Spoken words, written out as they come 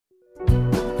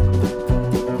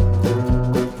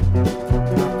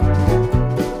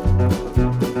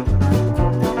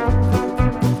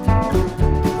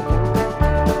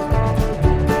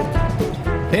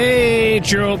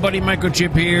It's your old buddy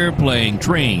Mikerowchip here playing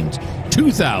Trainz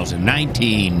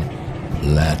 2019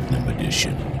 Platinum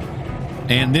Edition.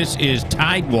 And this is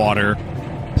TideWater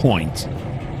Point,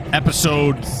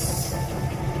 episode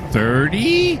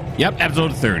 30? Yep,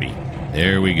 episode 30.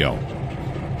 There we go.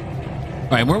 All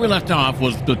right, where we left off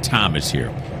was with Thomas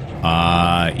here.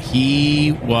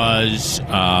 He was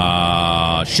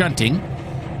shunting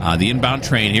the inbound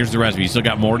train. Here's the recipe. He's still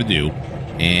got more to do.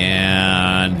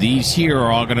 And these here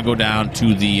are all going to go down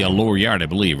to the lower yard, I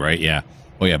believe, right? Yeah.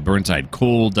 Oh, yeah, Burnside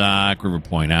Coal Dock,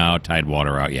 Riverpoint out,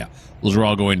 TideWater out. Yeah, those are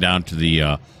all going down to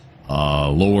the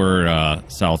lower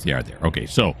south yard there. Okay,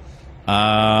 so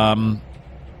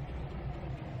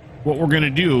what we're going to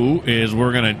do is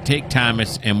we're going to take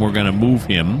Thomas and we're going to move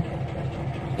him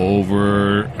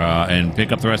over and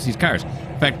pick up the rest of these cars.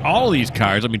 In fact, all of these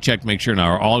cars, let me check to make sure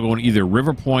now, are all going either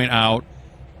Riverpoint out,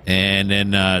 and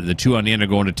then the two on the end are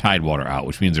going to TideWater out,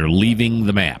 which means they're leaving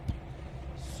the map.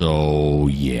 So,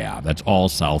 yeah, that's all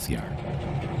south yard.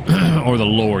 Or the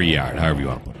lower yard, however you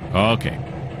want to put it.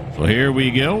 Okay, so here we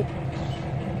go.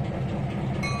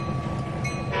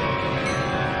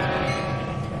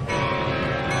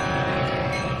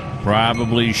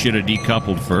 Probably should have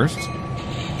decoupled first.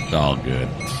 It's all good.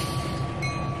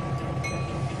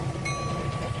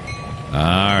 All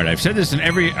right, I've said this in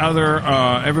every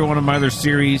one of my other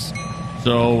series.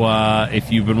 So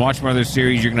if you've been watching my other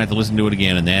series, you're gonna have to listen to it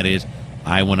again, and that is,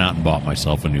 I went out and bought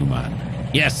myself a new monitor.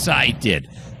 Yes, I did.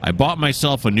 I bought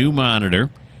myself a new monitor.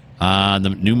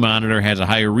 The new monitor has a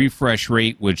higher refresh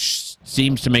rate, which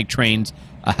seems to make Trainz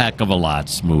a heck of a lot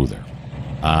smoother.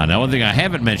 Now, one thing I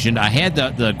haven't mentioned, I had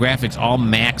the graphics all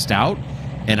maxed out,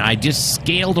 and I just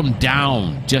scaled them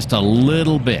down just a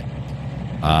little bit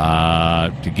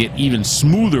to get even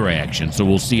smoother action. So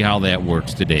we'll see how that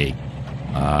works today.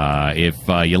 If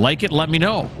you like it, let me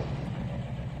know.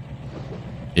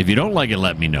 If you don't like it,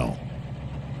 let me know.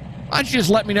 Why don't you just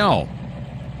let me know?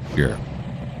 Sure.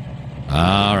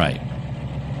 All right.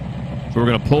 So we're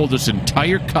going to pull this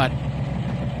entire cut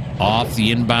off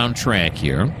the inbound track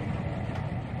here.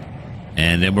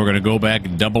 And then we're going to go back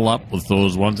and double up with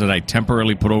those ones that I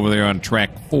temporarily put over there on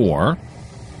track 4.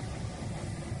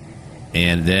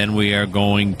 And then we are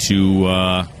going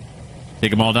to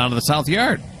take them all down to the south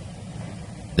yard.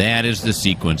 That is the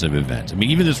sequence of events. I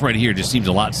mean, even this right here just seems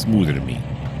a lot smoother to me.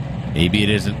 Maybe it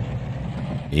isn't.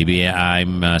 Maybe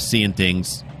I'm seeing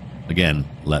things. Again,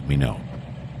 let me know.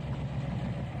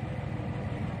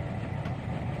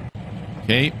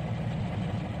 Okay.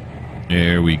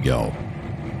 There we go.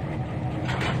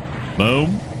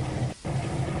 Boom.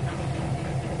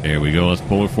 There we go. Let's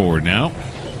pull it forward now.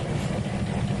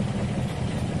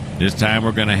 This time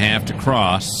we're going to have to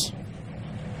cross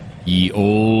the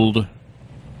old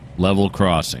level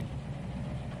crossing.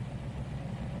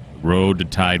 Road to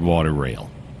TideWater rail.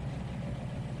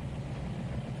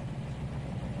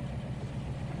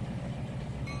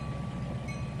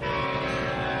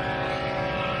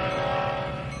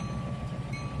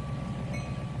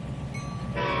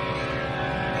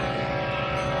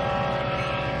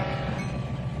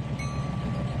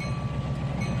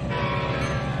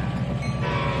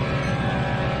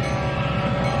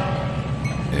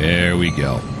 There we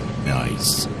go.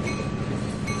 Nice.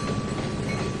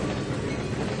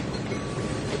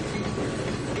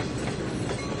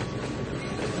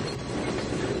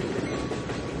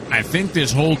 I think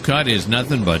this whole cut is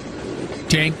nothing but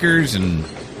tankers and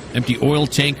empty oil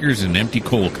tankers and empty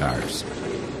coal cars.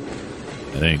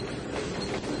 I think.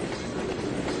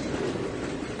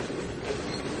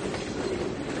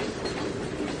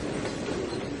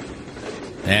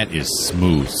 That is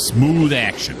smooth. Smooth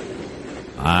action.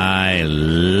 I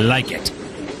like it.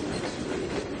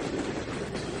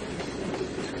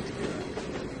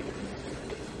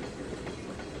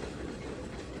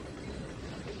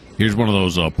 Here's one of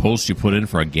those posts you put in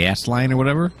for a gas line or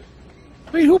whatever.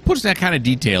 I mean, who puts that kind of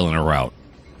detail in a route?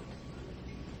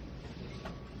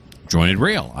 Jointed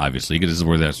rail, obviously, because this is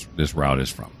where this route is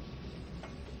from.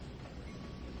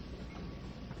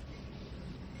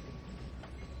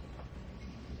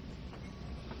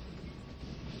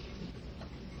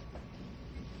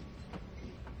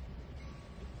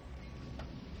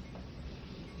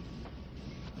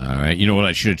 All right, you know what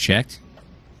I should have checked?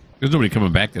 There's nobody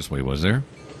coming back this way, was there?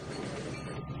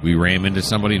 We ram into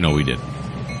somebody? No, we didn't.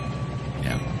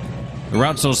 Yeah. The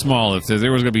route's so small, if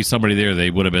there was going to be somebody there,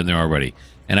 they would have been there already.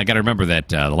 And I got to remember that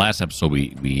the last episode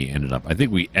we ended up, I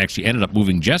think we actually ended up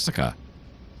moving Jessica.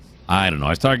 I don't know.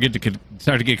 I started to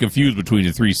get confused between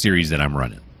the 3 series that I'm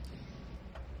running.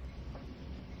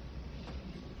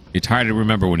 It's hard to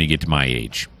remember when you get to my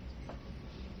age.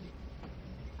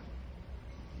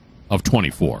 Of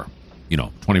 24.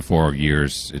 24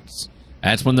 years.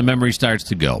 That's when the memory starts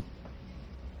to go.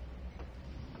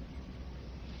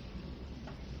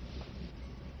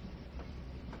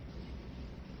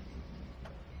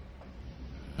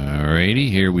 Alrighty,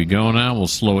 here we go now. We'll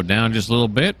slow it down just a little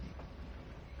bit.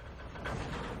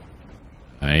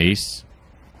 Nice.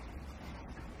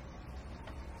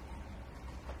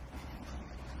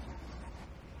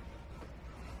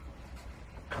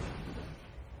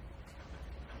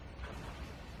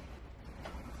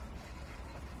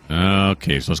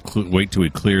 Okay, so let's wait till we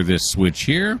clear this switch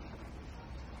here.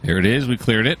 There it is. We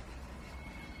cleared it.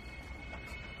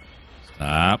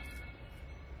 Stop.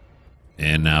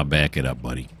 And now back it up,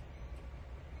 buddy.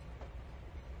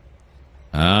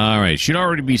 All right. Should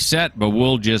already be set, but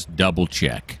we'll just double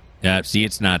check. See,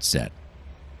 it's not set.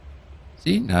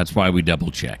 See, that's why we double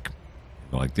check.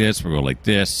 Go like this. We'll go like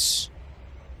this.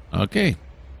 Okay.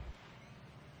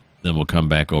 Then we'll come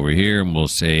back over here and we'll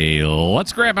say,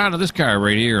 let's grab onto this car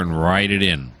right here and ride it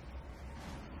in.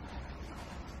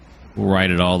 We'll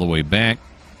ride it all the way back.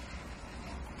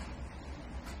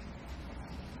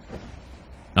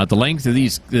 Now, the length of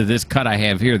this cut I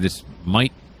have here, this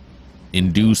might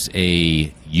induce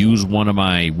use one of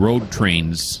my road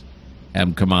trains, have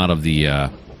them come out of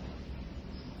the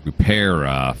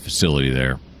repair facility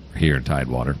there, here in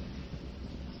TideWater,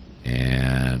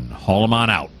 and haul them on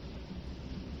out.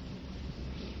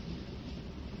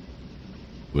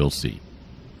 We'll see.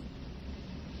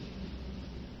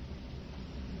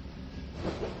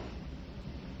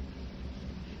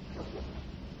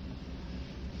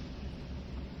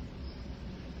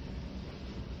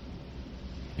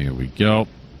 Here we go.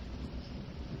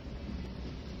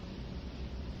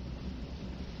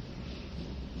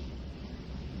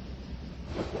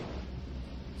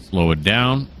 Slow it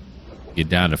down. Get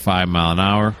down to 5 miles an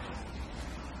hour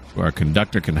so our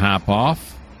conductor can hop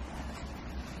off.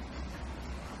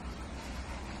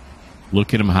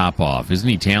 Look at him hop off. Isn't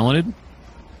he talented?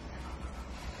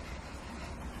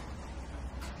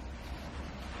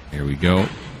 There we go.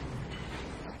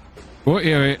 Oh,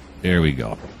 yeah, there we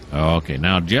go. Okay,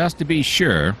 now just to be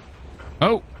sure.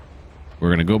 Oh, we're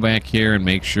going to go back here and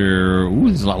make sure. Ooh,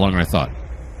 this is a lot longer than I thought.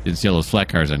 Didn't see all those flat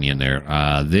cars on the end there.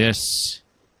 This,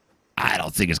 I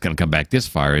don't think it's going to come back this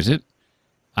far, is it?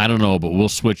 I don't know, but we'll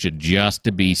switch it just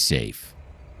to be safe.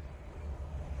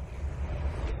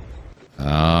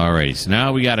 Alrighty, so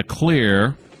now we got to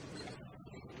clear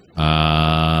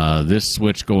this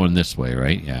switch going this way,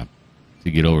 right? Yeah,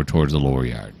 to get over towards the lower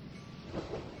yard.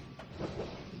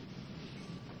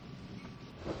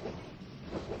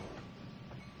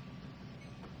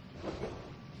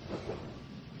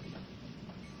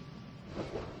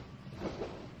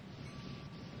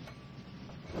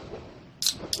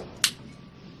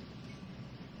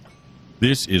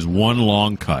 This is one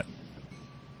long cut.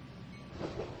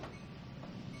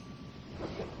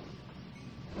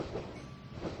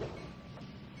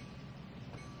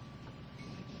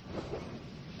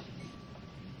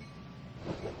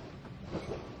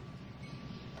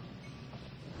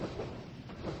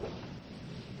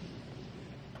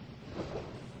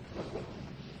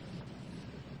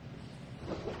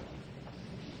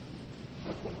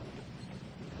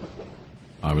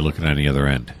 Are we looking at the other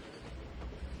end?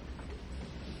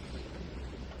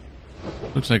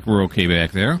 Looks like we're okay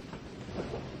back there.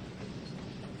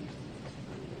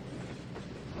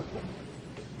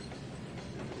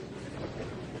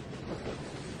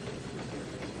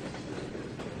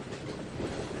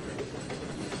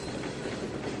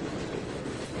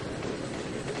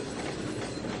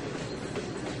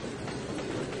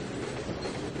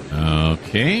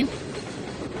 Okay.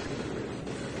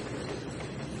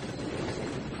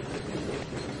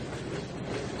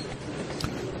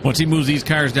 Once he moves these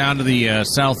cars down to the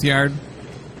south yard,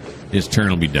 his turn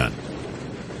will be done.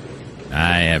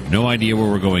 I have no idea where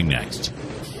we're going next.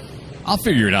 I'll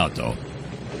figure it out, though.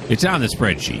 It's on the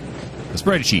spreadsheet. The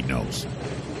spreadsheet knows.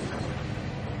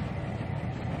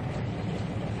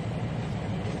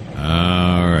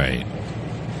 All right.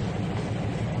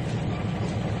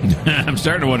 I'm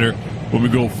starting to wonder, when we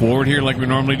go forward here like we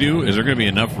normally do, is there going to be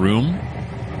enough room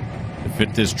to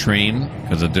fit this train?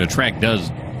 Because the track does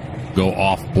go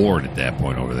off board at that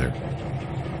point over there.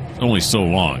 It's only so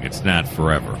long. It's not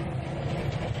forever.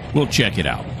 We'll check it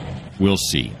out. We'll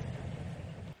see.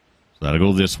 So that'll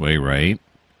go this way, right?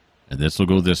 And this will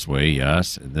go this way,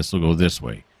 yes. And this will go this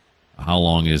way. How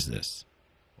long is this?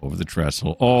 Over the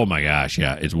trestle. Oh, my gosh,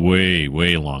 yeah. It's way,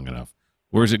 way long enough.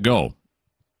 Where does it go?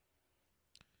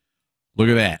 Look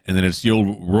at that. And then it's the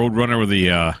old Roadrunner with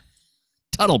the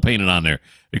tunnel painted on there.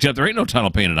 Except there ain't no tunnel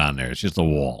painted on there. It's just a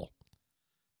wall.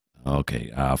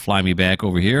 Okay, fly me back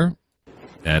over here.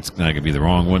 That's not going to be the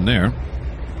wrong one there.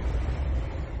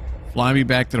 Fly me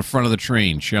back to the front of the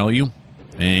train, shall you?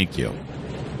 Thank you.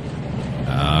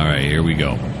 All right, here we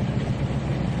go.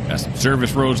 Got some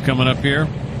service roads coming up here.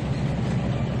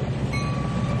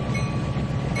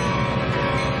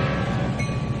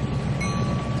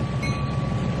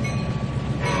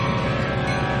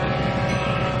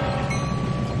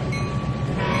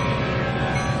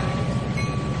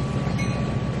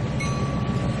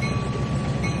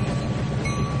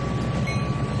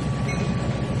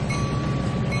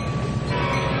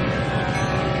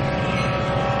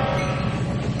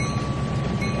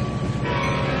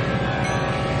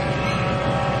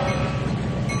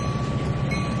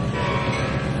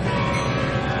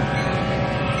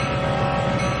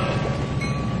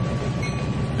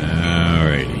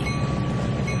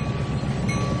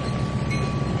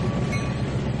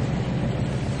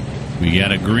 We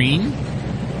got a green.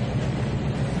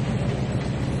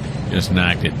 Just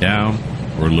knocked it down.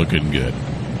 We're looking good.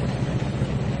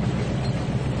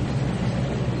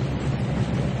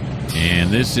 And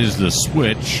this is the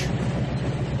switch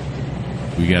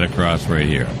we got across right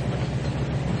here.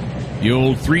 The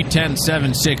old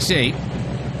 310-768.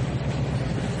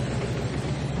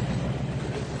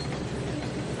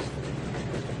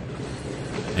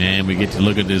 And we get to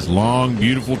look at this long,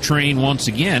 beautiful train once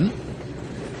again.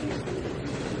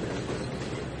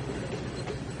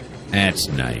 That's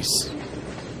nice.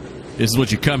 This is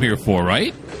what you come here for,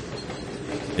 right?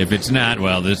 If it's not,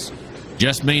 well, this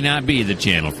just may not be the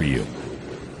channel for you.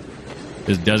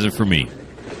 This does it for me.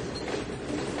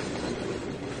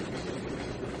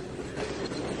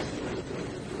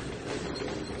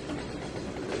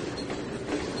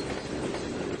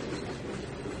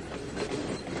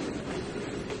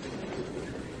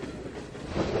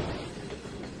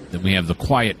 Then we have the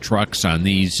quiet trucks on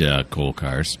these coal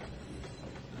cars.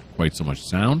 Quite so much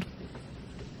sound.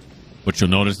 But you'll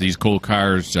notice these coal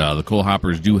cars, the coal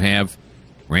hoppers do have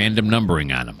random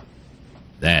numbering on them.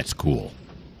 That's cool.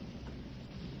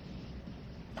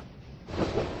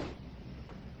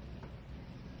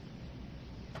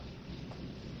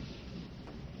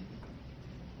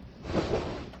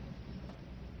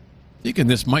 Thinking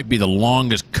this might be the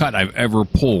longest cut I've ever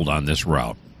pulled on this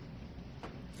route.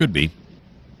 Could be.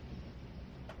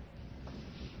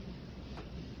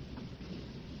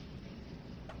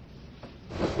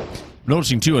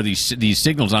 Noticing too, these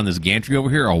signals on this gantry over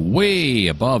here are way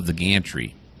above the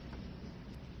gantry.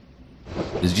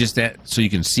 Is just that so you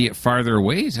can see it farther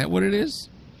away? Is that what it is?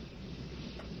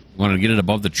 Want to get it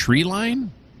above the tree line?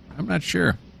 I'm not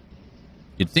sure.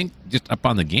 You'd think just up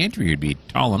on the gantry it'd be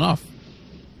tall enough.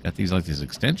 Got these like these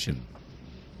extension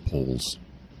poles.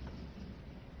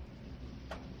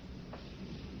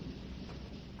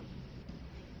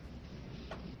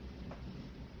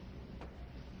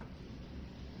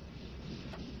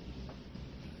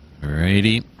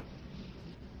 Alrighty.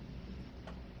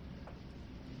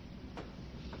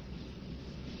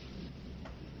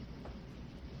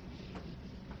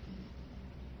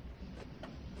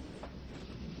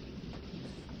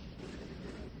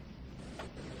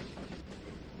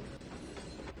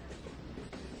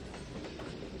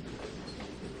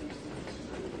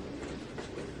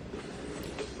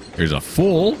 There's a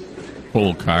full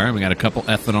coal car. We got a couple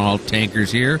ethanol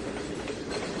tankers here.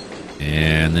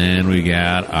 And then we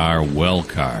got our well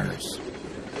cars.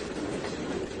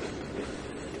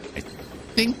 I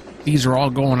think these are all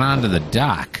going onto the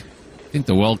dock. I think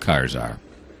the well cars are.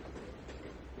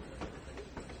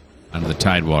 Onto the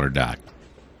TideWater dock.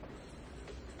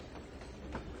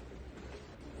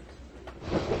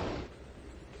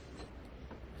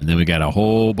 And then we got a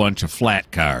whole bunch of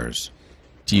flat cars.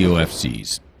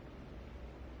 TOFCs.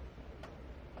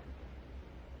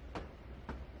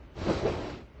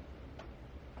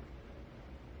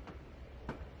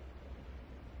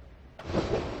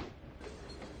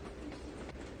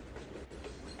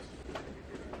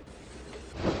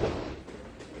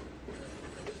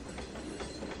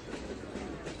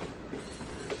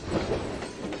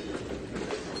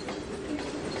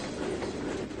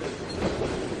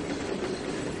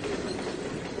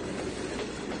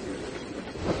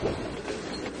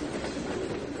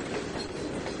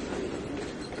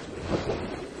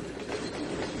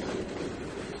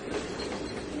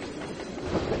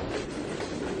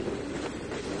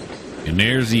 And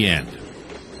there's the end.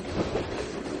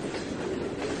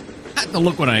 I had to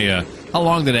look when I, how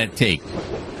long did that take?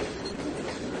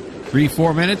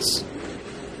 3-4 minutes?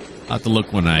 I'll have to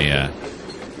look when I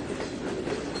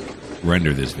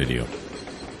render this video.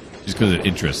 Just because it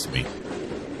interests me.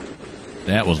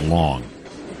 That was long.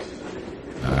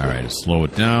 Alright, slow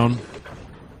it down.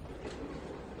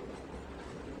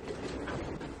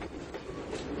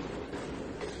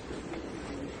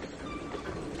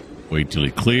 Wait till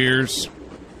he clears.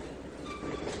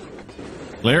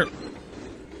 Clear. This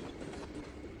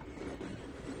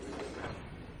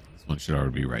one should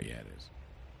already be right. Yeah, it is.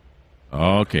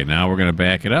 Okay, now we're going to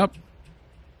back it up.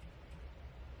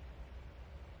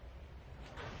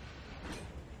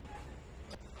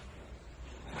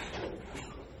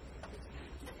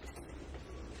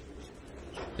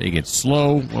 They get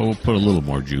slow. Well, we'll put a little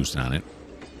more juice on it.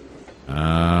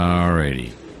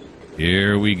 Alrighty.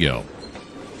 Here we go.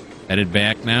 Headed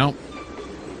back now.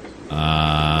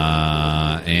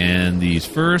 And these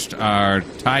first are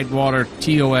TideWater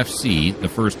TOFC. The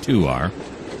first two are.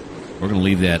 We're going to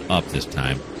leave that up this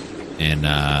time. And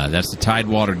that's the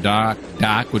TideWater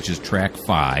dock, which is track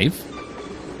 5.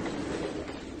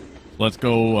 Let's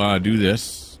go do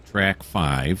this. Track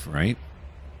 5, right?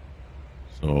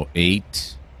 So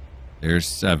 8. There's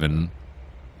 7.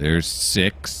 There's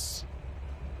 6.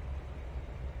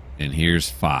 And here's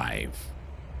 5.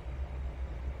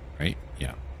 Right?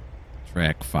 Yeah.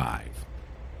 Track 5.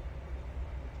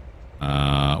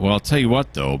 Well, I'll tell you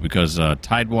what, though, because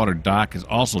TideWater Dock is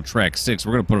also track 6.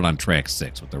 We're going to put it on track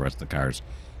 6 with the rest of the cars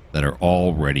that are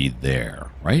already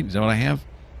there. Right? Is that what I have?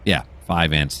 Yeah.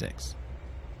 5 and 6.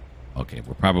 Okay.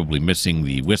 We're probably missing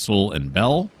the whistle and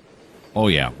bell. Oh,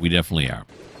 yeah. We definitely are.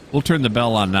 We'll turn the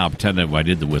bell on now. Pretend that I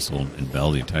did the whistle and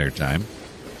bell the entire time.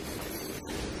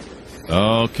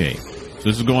 Okay. So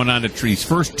this is going on to these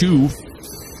first 2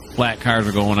 flat cars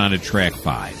are going on to track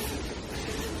 5.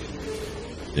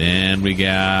 Then we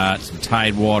got some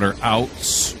TideWater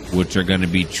outs, which are going to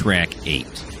be track 8.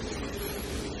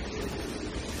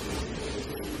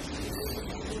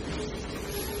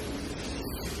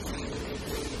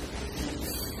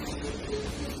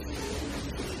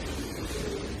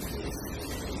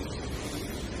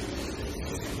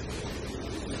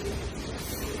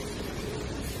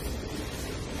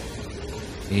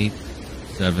 Eight,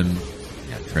 7,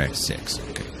 yeah, track 6.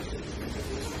 Okay.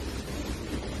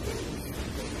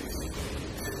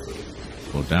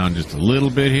 Go down just a little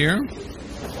bit here.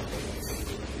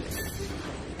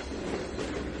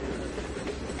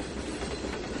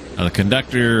 Now the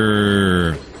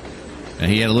conductor,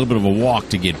 he had a little bit of a walk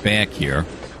to get back here,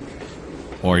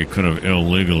 or he could have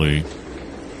illegally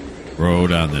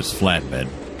rode on this flatbed.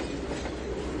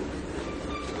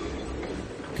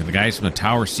 Can the guys from the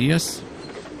tower see us?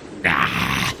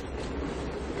 Ah!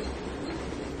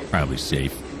 Probably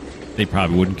safe. They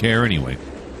probably wouldn't care anyway.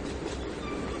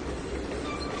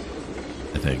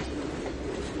 I think.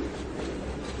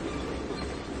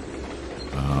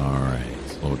 Alright.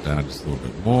 Slow it down just a little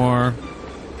bit more.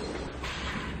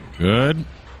 Good.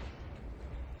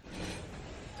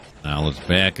 Now let's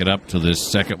back it up till this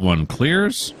second one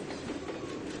clears.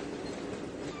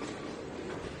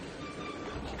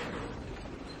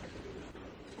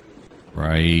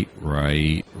 Right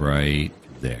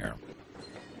there.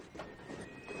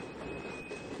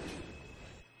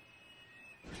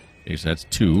 Okay, so that's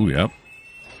 2, yep.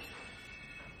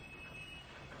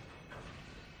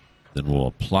 Then we'll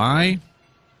apply.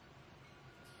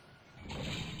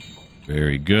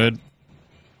 Very good.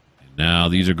 And now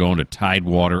these are going to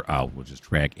TideWater out, which is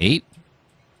track 8. In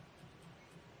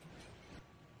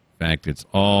fact, it's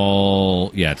all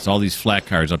these flat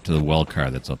cars up to the well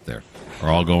car that's up there. Are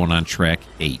all going on track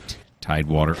 8.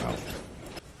 TideWater out.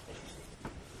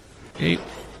 Okay.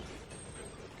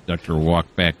 Conductor will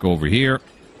walk back over here.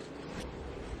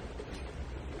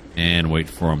 And wait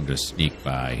for him to sneak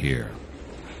by here.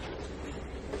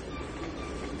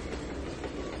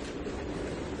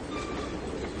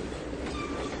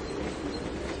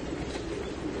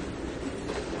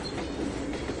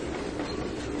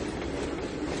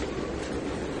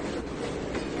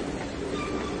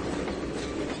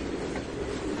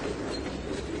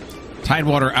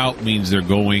 TideWater out means they're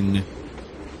going...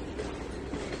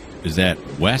 Is that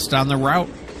west on the route?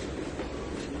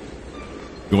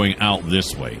 Going out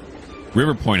this way.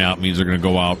 Riverpoint out means they're going to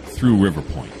go out through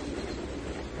Riverpoint.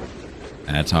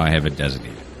 And that's how I have it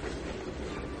designated.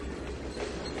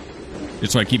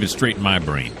 Just so I keep it straight in my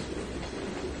brain.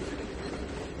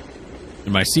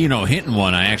 In my C&O Hinton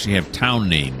one, I actually have town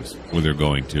names where they're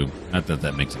going to. Not that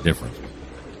that makes a difference.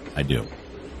 I do.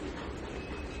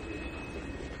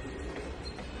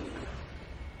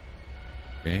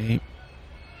 Okay.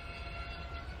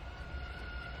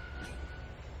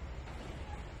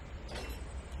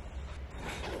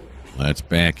 Let's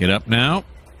back it up now.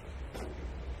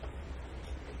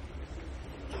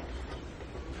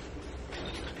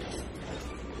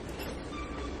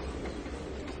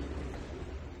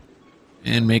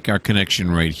 And make our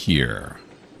connection right here.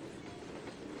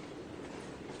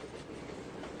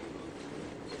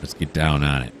 Let's get down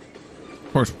on it.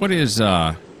 Of course, what is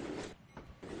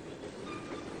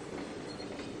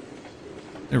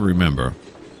never remember.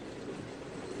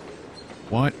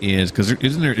 What is... Because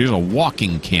there's a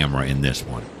walking camera in this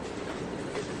one.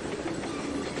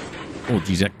 Oh,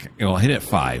 geez. I'll hit it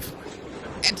 5.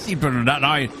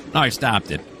 Now I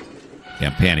stopped it. Yeah,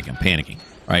 I'm panicking.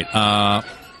 All right.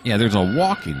 Yeah, there's a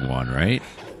walking one, right?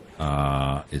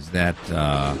 Is that...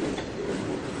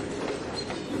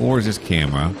 4 is this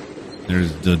camera.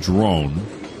 There's the drone.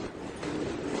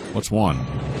 What's 1?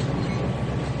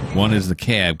 1 is the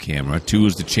cab camera. 2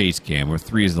 is the chase camera.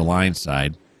 3 is the line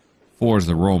side. 4 is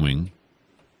the roaming.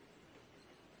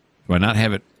 Do I not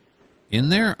have it in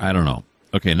there? I don't know.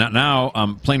 Okay, now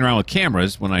I'm playing around with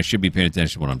cameras when I should be paying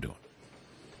attention to what I'm doing.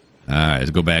 All right,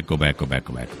 let's go back. When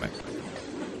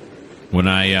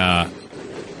I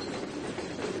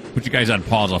put you guys on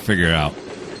pause, I'll figure out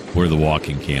where the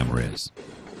walking camera is.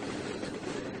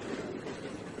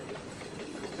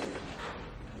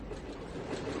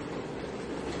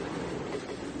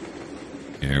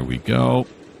 There we go.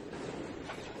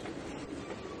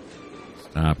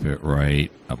 Stop it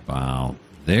right about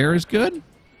there is good.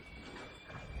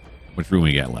 Which room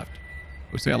we got left?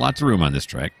 Looks like got lots of room on this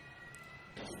track.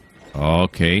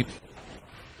 Okay.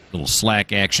 Little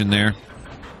slack action there.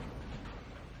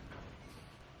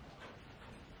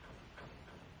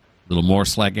 Little more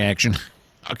slack action.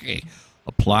 Okay.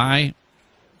 Apply.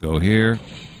 Go here.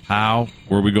 How?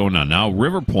 Where are we going now? Now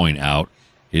Riverpoint out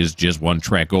is just one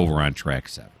track over on track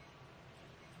 7.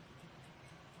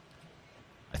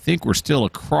 I think we're still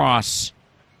across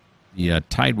the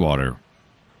TideWater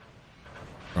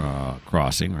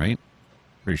crossing, right?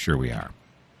 Pretty sure we are.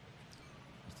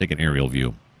 Let's take an aerial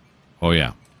view. Oh,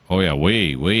 yeah.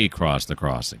 Way across the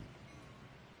crossing.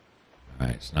 All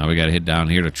right, so now we got to head down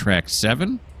here to track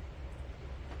 7.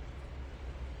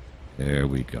 There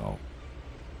we go.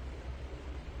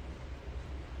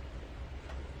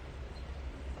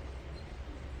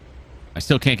 I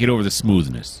still can't get over the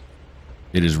smoothness.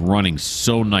 It is running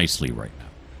so nicely right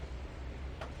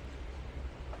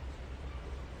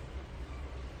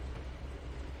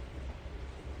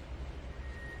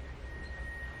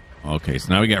now. Okay,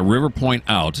 so now we got Riverpoint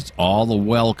out. It's all the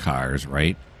well cars,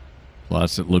 right?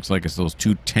 Plus, it looks like it's those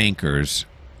 2 tankers.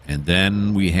 And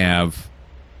then we have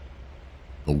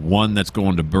the one that's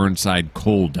going to Burnside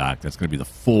Coal Dock. That's going to be the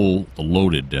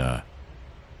loaded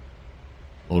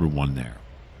one there.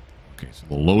 Okay, so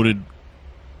the loaded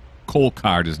coal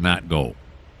car does not go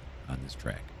on this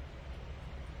track.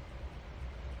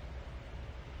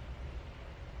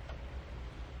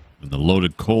 And the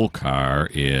loaded coal car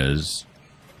is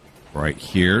right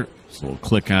here. So we'll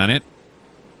click on it.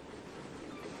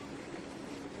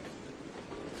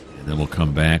 And then we'll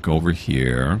come back over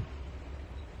here.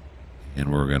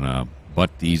 And we're going to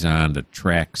butt these on to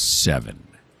track 7.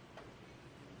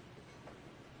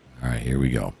 All right, here we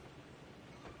go.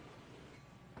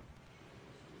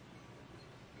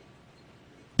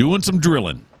 Doing some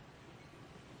drilling.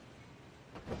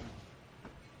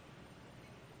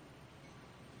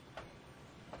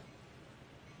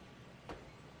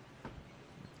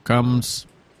 Comes.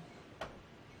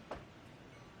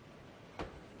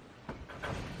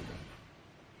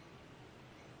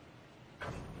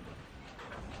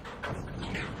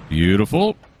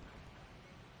 Beautiful.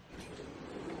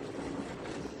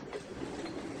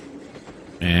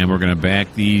 And we're going to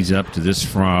back these up to this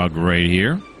frog right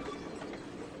here.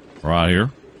 Right here.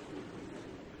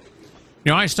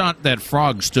 You know, I thought that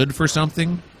frog stood for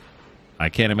something. I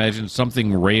can't imagine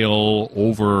something rail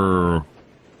over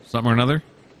something or another.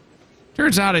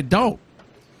 Turns out it don't.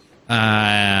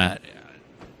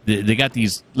 They got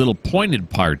these little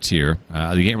pointed parts here.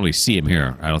 You can't really see them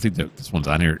here. I don't think that this one's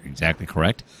on here exactly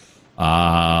correct.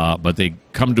 But they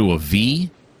come to a V.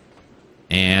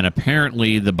 And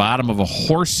apparently the bottom of a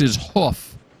horse's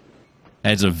hoof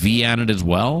has a V on it as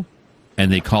well. And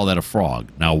they call that a frog.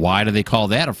 Now, why do they call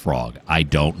that a frog? I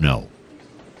don't know.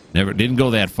 Didn't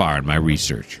go that far in my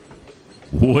research.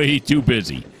 Way too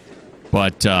busy.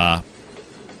 But, yeah,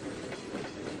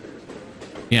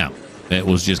 it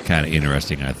was just kind of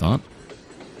interesting, I thought.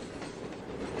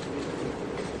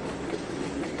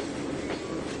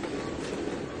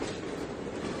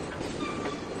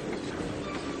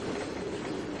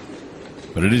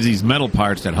 But it is these metal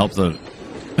parts that help the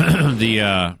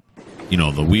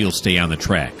the wheels stay on the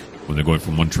track when they're going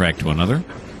from one track to another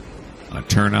on a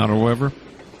turnout or whatever.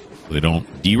 So they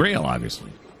don't derail,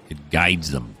 obviously. It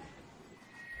guides them.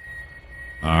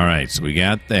 All right, so we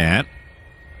got that.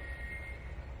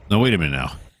 No, wait a minute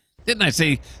now. Didn't I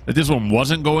say that this one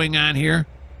wasn't going on here?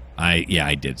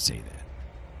 I did say that.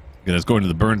 Because it's going to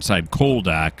the Burnside Coal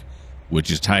Dock, which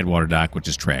is TideWater Dock, which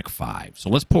is track 5. So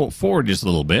let's pull it forward just a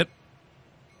little bit.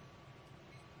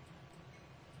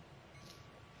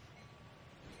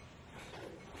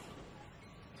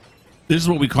 This is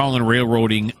what we call in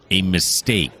railroading a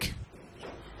mistake.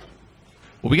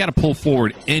 Well, we got to pull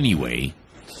forward anyway,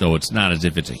 so it's not as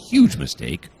if it's a huge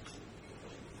mistake.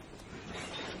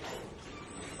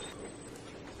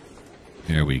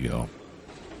 There we go.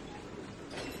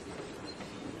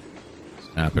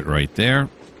 Stop it right there.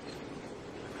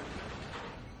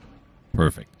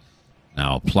 Perfect.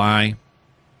 Now apply.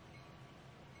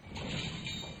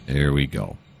 There we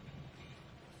go.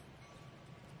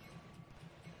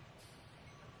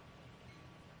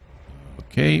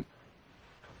 Okay.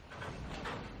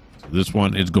 So this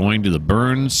one is going to the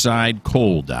Burnside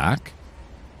Coal Dock.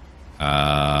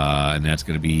 And that's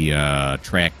going to be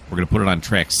track. We're going to put it on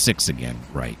track 6 again.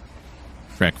 Right.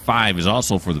 Track 5 is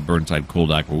also for the Burnside Coal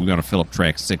Dock, but we're going to fill up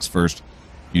track 6 first.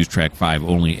 Use track 5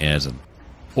 only as an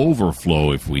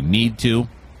overflow if we need to.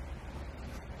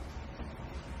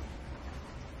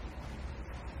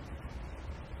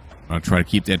 I'll try to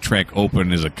keep that track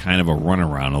open as a kind of a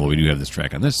runaround, although we do have this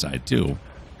track on this side, too.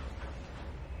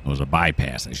 It was a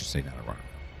bypass, I should say, not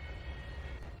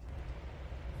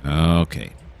a runaround.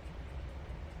 Okay.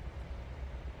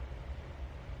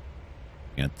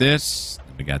 We got this,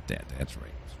 and we got that. That's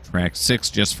right. Track 6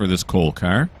 just for this coal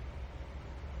car.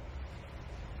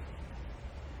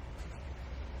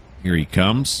 Here he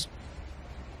comes.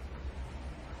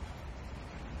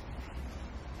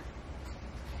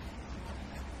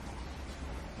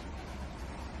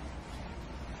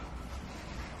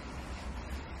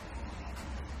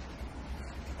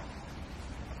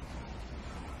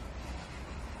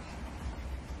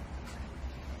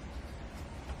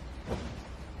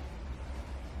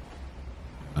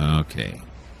 Okay.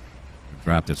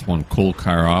 Drop this one coal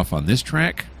car off on this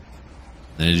track.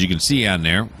 And as you can see on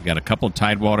there, we got a couple of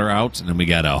TideWater outs, and then we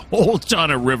got a whole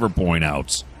ton of Riverpoint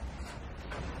outs.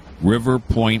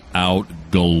 Riverpoint out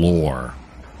galore.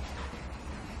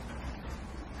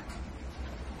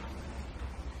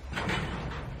 Come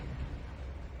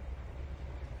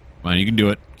on, you can do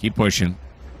it. Keep pushing.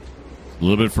 A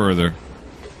little bit further.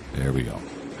 There we go.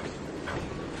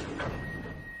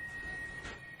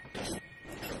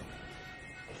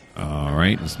 All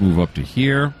right, let's move up to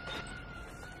here.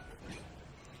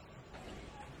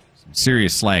 Some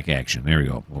serious slack action. There we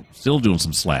go. We're still doing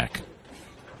some slack.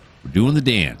 We're doing the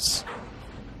dance.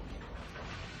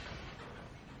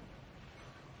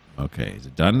 Okay, is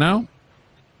it done now?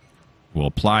 We'll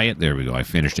apply it. There we go. I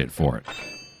finished it for it.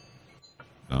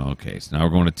 Okay, so now we're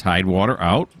going to TideWater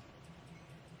out.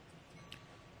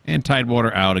 And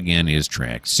TideWater out again is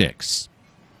track 6.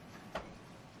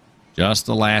 Just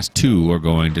the last 2 are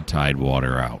going to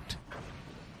TideWater out.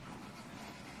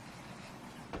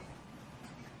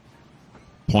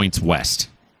 Points west.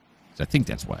 I think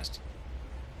that's west.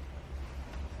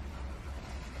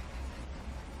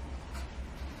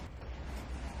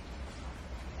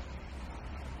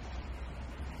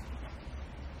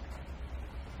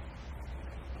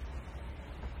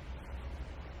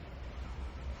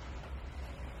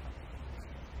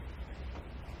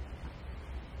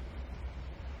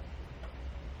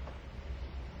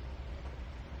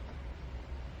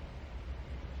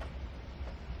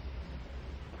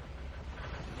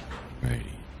 Righty.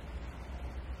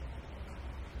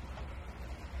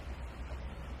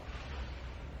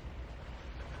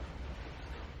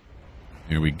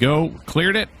 Here we go.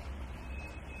 Cleared it.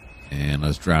 And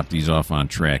let's drop these off on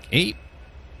track 8.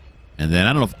 And then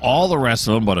I don't know if all the rest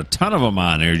of them, but a ton of them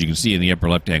on there, as you can see in the upper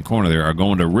left-hand corner there, are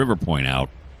going to Riverpoint out.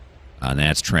 And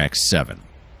that's track 7.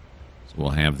 So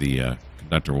we'll have the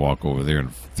conductor walk over there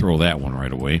and throw that one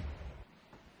right away.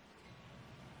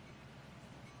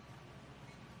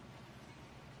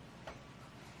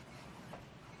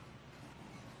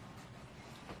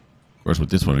 Of course,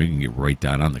 with this one, we can get right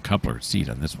down on the coupler seat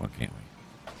on this one, can't we?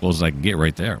 As close as I can get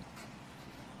right there.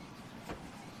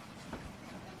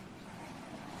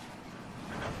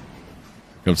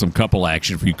 Got some couple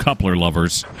action for you coupler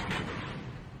lovers.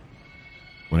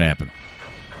 What happened?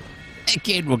 Hey,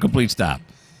 kid, we'll complete stop.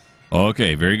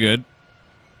 Okay, very good.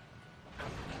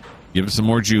 Give it some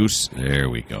more juice. There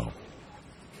we go.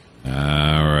 All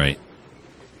right.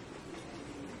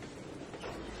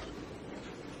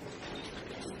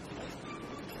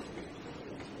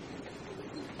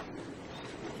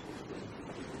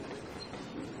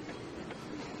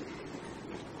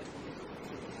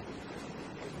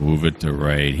 Move it to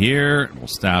right here. We'll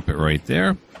stop it right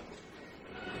there.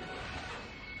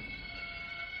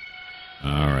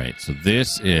 All right, so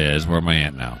this is, where am I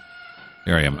at now?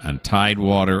 There I am on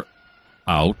TideWater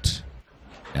out.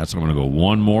 That's where I'm going to go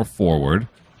one more forward.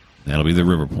 That'll be the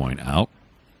Riverpoint out.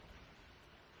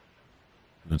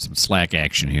 Doing some slack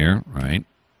action here, right?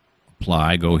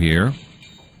 Apply, go here.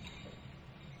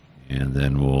 And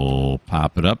then we'll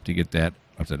pop it up to get that.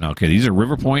 Okay, these are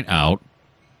Riverpoint out.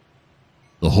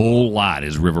 The whole lot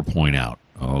is Riverpoint out.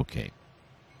 Okay.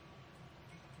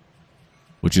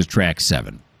 Which is track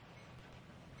 7.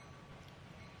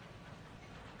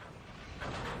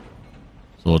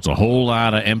 So it's a whole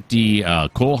lot of empty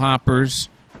coal hoppers.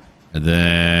 And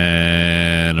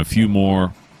then a few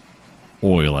more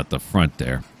oil at the front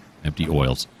there. Empty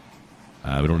oils.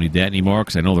 We don't need that anymore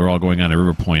because I know they're all going on to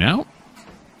Riverpoint out.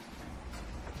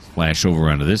 Flash over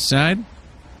onto this side.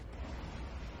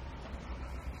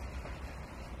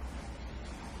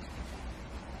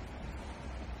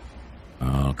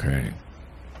 Okay.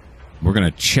 We're going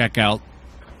to check out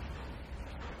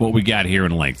what we got here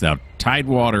in length. Now,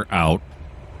 TideWater out.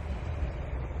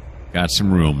 Got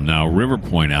some room. Now,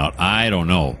 Riverpoint out. I don't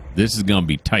know. This is going to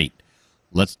be tight.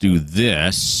 Let's do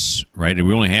this, right? And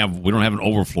we don't have an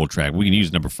overflow track. We can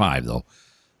use number 5, though.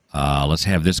 Let's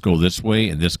have this go this way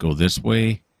and this go this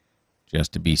way.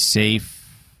 Just to be safe.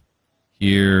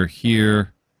 Here,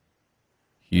 here,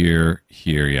 here,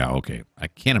 here. Yeah, okay. I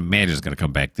can't imagine it's going to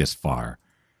come back this far.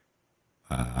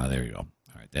 There you go. All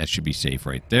right, that should be safe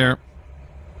right there.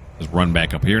 Let's run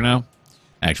back up here now.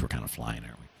 Actually, we're kind of flying,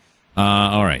 aren't we?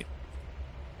 All right.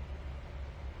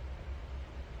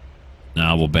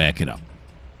 Now we'll back it up.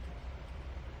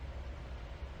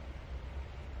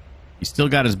 He's still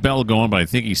got his bell going, but I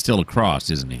think he's still across,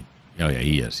 isn't he? Oh, yeah,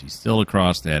 he is. He's still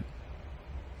across that.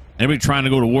 Anybody trying to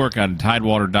go to work on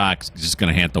TideWater docks is just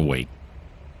going to have to wait.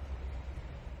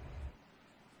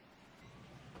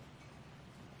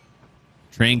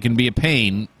 Train can be a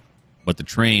pain, but the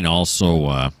train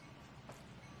also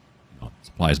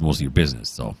supplies most of your business,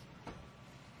 so.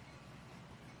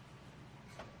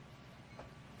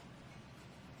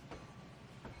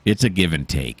 It's a give and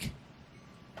take.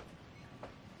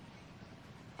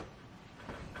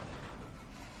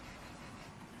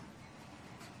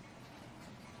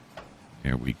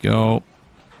 There we go.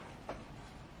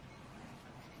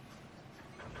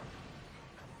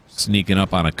 Sneaking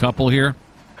up on a couple here.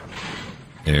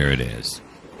 There it is.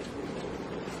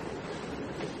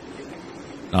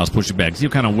 Now let's push it back. See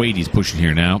what kind of weight he's pushing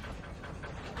here now.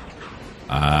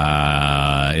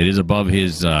 It is above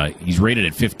his... he's rated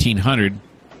at 1,500.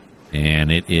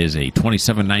 And it is a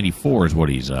 2794 is what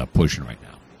he's pushing right now.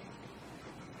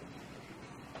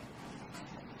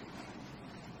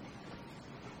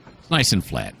 It's nice and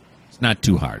flat. It's not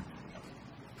too hard.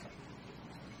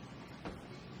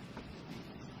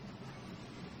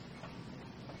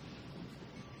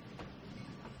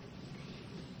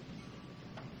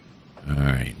 All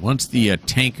right. Once the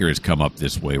tanker has come up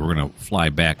this way, we're going to fly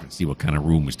back and see what kind of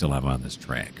room we still have on this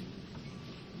track.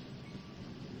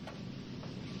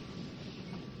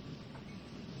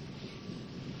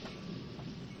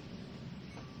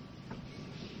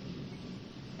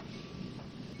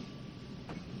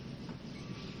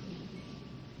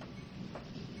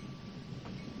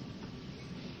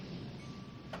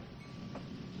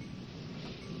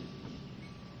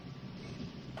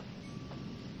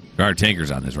 There are tankers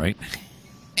on this, right?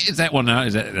 Is that one now?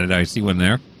 Did I see one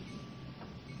there?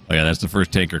 Oh, yeah, that's the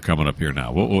first tanker coming up here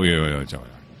now. Whoa, wait.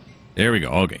 There we go.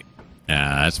 Okay.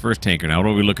 That's the first tanker. Now, what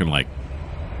are we looking like?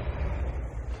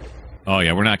 Oh,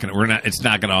 yeah, it's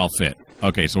not gonna all fit.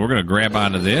 Okay, so we're gonna grab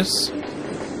onto this,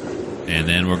 and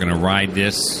then we're gonna ride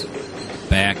this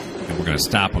back, and we're gonna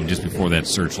stop them just before that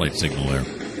searchlight signal there.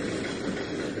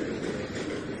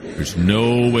 There's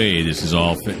no way this is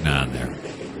all fitting on there.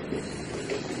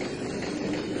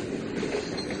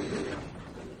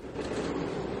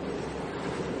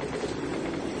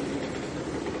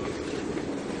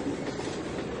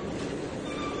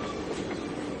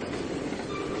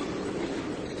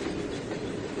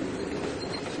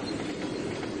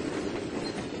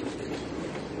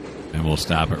 And we'll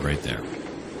stop it right there.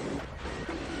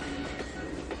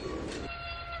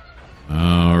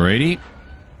 Alrighty.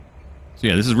 So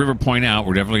yeah, this is Riverpoint out.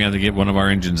 We're definitely going to have to get one of our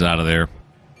engines out of there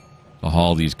to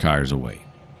haul these cars away.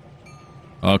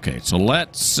 Okay, so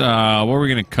let's... where are we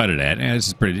going to cut it at? This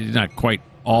is pretty... not quite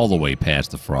all the way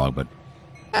past the frog, but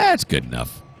that's good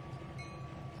enough.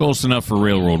 Close enough for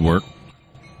railroad work.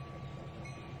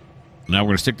 Now we're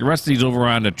going to stick the rest of these over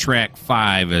onto track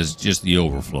 5 as just the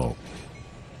overflow.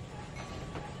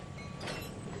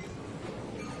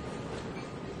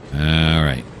 All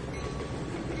right.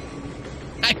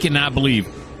 I cannot believe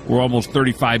we're almost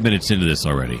 35 minutes into this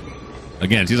already.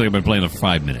 Again, it seems like I've been playing it for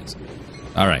 5 minutes.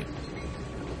 All right.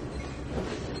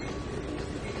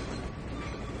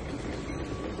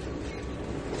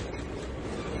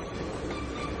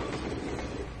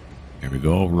 Here we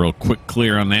go. Real quick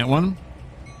clear on that one.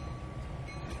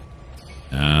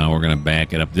 Now we're going to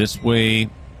back it up this way.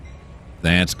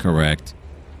 That's correct.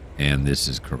 And this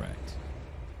is correct.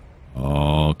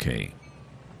 Okay.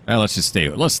 Well, let's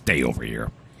stay over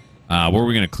here. Where are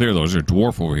we going to clear those? There's a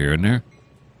dwarf over here, isn't there?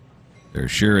 There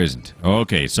sure isn't.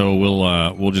 Okay, so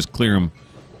we'll just clear them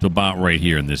to about right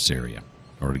here in this area, in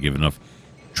order to give enough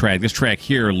track. This track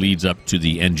here leads up to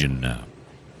the engine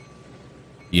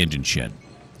shed,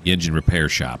 the engine repair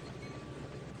shop.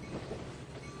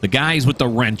 The guys with the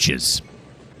wrenches.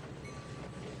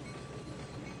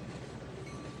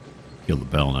 Kill the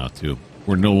bell now too.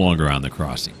 We're no longer on the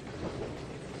crossing.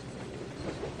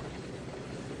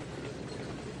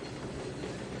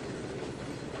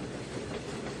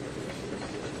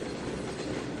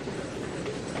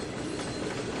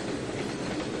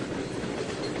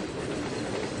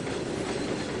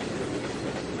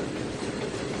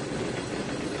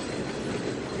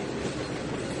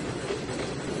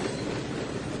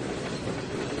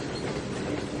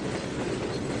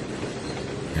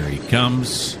 Here he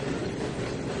comes.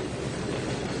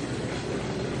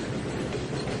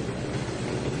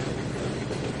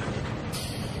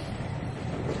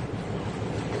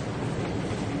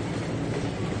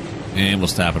 And we'll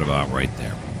stop it about right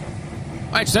there.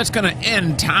 All right, so that's going to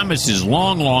end Thomas's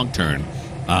long turn.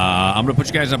 I'm going to put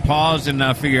you guys on pause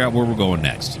and figure out where we're going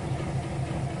next.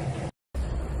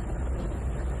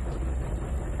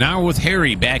 Now we're with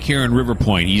Harry back here in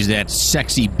Riverpoint. He's that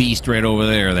sexy beast right over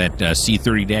there, that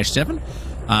C30-7.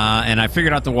 And I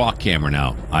figured out the walk camera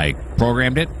now. I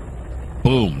programmed it.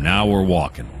 Boom, now we're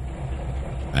walking.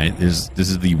 All right, this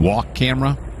is the walk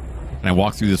camera. Can I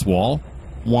walk through this wall?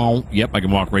 Wow. Yep, I can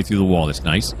walk right through the wall. That's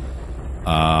nice.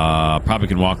 Probably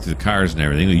can walk through the cars and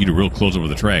everything. You do real close over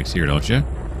the tracks here, don't you?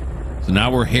 So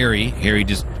now we're Harry. Harry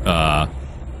just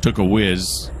took a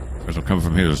whiz. As I'm coming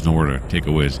from here, there's nowhere to take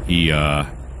a whiz. He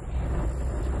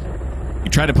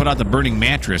tried to put out the burning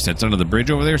mattress that's under the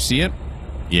bridge over there. See it?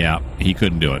 Yeah, he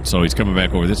couldn't do it. So he's coming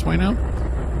back over this way now.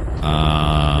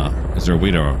 Is there a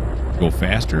way to go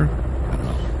faster? I don't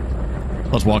know.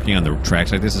 Plus, walking on the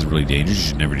tracks like this is really dangerous. You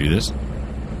should never do this.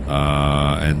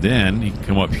 And then he can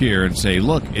come up here and say,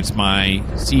 look, it's my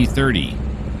C30.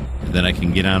 And then I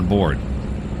can get on board.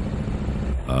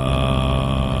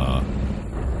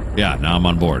 Yeah, now I'm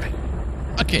on board.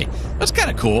 Okay, that's kind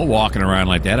of cool, walking around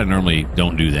like that. I normally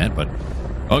don't do that, but...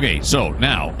 Okay, so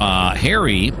now,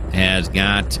 Harry has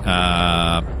got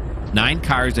 9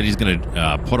 cars that he's going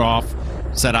to put off,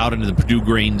 set out into the Purdue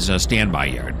Grains standby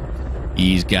yard.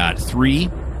 He's got 3...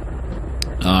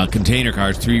 container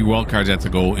cars, 3 well cars that have to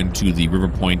go into the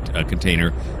Riverpoint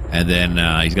container, and then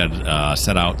he's got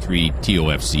set out 3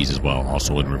 TOFCs as well,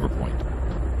 also in Riverpoint.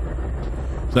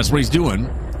 So that's what he's doing.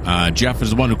 Jeff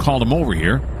is the one who called him over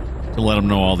here to let him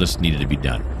know all this needed to be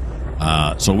done.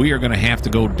 So we are going to have to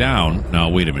go down. Now,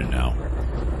 wait a minute now.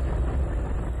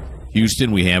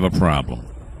 Houston, we have a problem.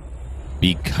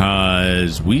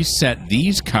 Because we set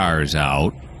these cars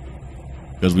out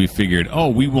because we figured, oh,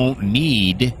 we won't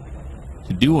need...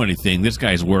 to do anything. This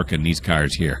guy's working these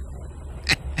cars here.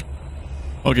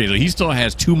 Okay, so he still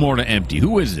has 2 more to empty.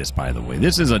 Who is this, by the way?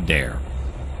 This is Adair.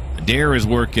 Adair is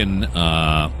working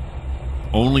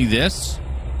only this.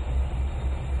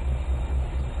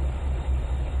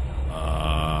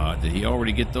 Did he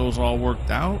already get those all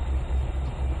worked out?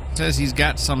 Says he's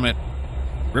got some at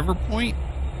Riverpoint.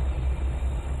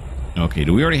 Okay,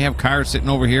 do we already have cars sitting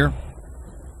over here?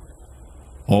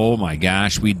 Oh my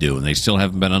gosh, we do, and they still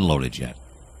haven't been unloaded yet.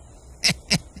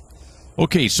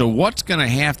 Okay, so what's going to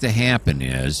happen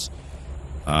is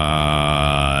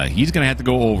he's going to have to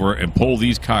go over and pull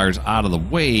these cars out of the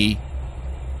way,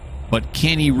 but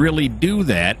can he really do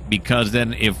that? Because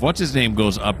then if what's-his-name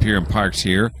goes up here and parks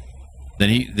here,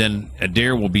 then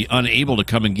Adair will be unable to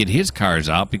come and get his cars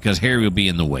out because Harry will be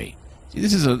in the way. See,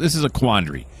 this is a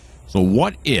quandary. So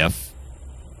what if,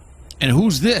 and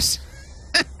who's this?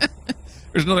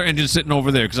 There's another engine sitting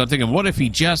over there because I'm thinking, what if he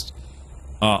just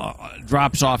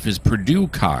drops off his Purdue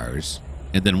cars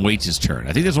and then waits his turn?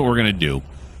 I think that's what we're going to do.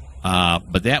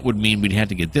 But that would mean we'd have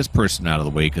to get this person out of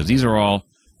the way because these are all...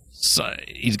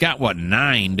 he's got, what,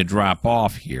 9 to drop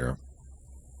off here.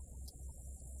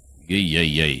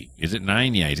 Yay. Is it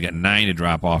 9? Yeah, he's got 9 to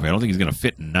drop off. I don't think he's going to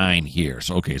fit 9 here.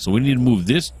 So, okay, so we need to move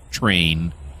this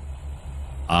train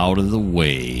out of the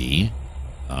way.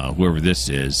 Whoever this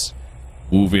is.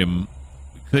 Move him...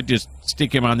 Could just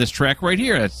stick him on this track right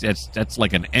here. That's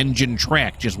like an engine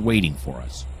track just waiting for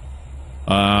us.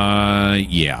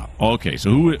 Yeah. Okay, so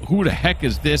who the heck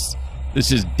is this?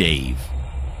 This is Dave.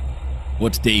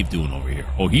 What's Dave doing over here?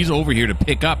 Oh, he's over here to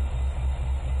pick up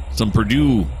some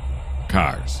Purdue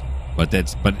cars. But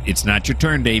it's not your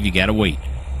turn, Dave. You got to wait.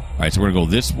 All right, so we're going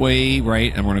to go this way,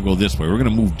 right? And we're going to go this way. We're going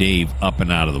to move Dave up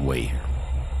and out of the way here.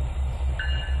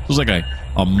 was like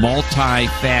a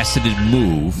multi-faceted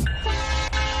move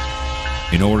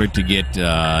in order to get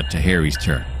to Harry's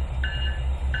turn.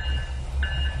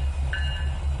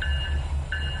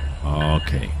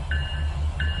 Okay.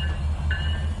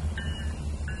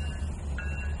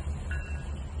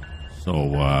 So,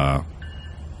 oh,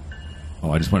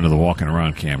 I just went to the walking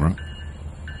around camera.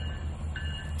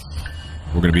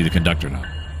 We're going to be the conductor now.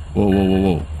 Whoa, whoa, whoa,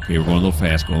 whoa. Okay, we're going a little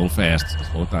fast,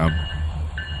 Slow it down.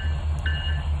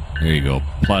 There you go.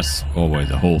 Plus, oh boy,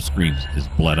 the whole screen is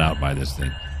bled out by this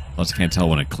thing. Plus, I can't tell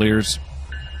when it clears.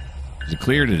 Is it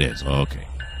cleared? It is. Okay.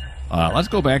 Let's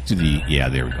go back to the... Yeah,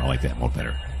 there we go. I like that mode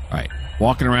better. All right.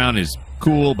 Walking around is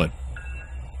cool, but...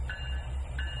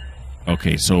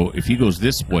 Okay, so if he goes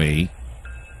this way,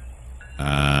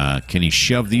 can he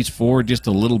shove these forward just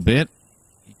a little bit?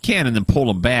 He can, and then pull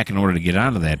them back in order to get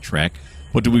onto that track.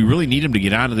 But do we really need him to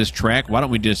get onto this track? Why don't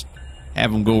we just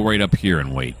have him go right up here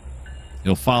and wait?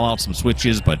 He'll fall out some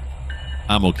switches, but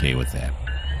I'm okay with that.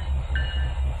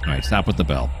 All right, stop with the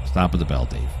bell. Stop with the bell,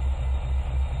 Dave.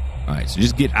 All right, so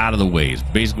just get out of the way is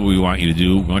basically what we want you to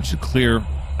do. We want you to clear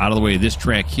out of the way of this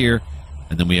track here,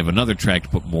 and then we have another track to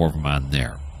put more of them on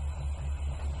there.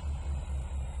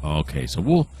 Okay, so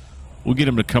we'll get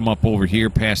him to come up over here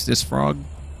past this frog.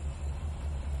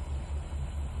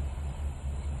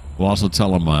 We'll also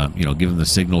tell him, you know, give him the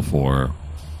signal for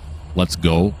let's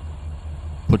go.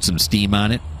 Put some steam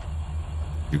on it.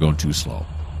 You're going too slow.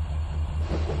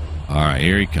 All right,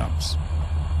 here he comes.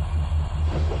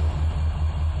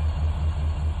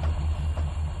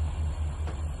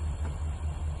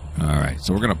 All right,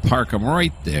 so we're going to park him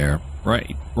right there.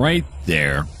 Right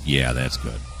there. Yeah, that's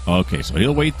good. Okay, so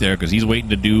he'll wait there because he's waiting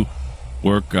to do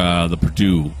work the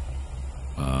Purdue.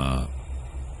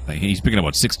 He's picking up,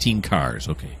 what, 16 cars.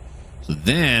 Okay. So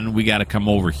then we got to come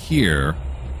over here.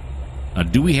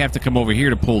 Do we have to come over here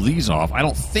to pull these off? I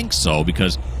don't think so,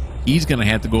 because he's going to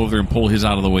have to go over there and pull his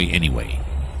out of the way anyway.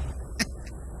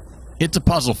 It's a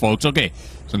puzzle, folks. Okay,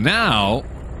 so now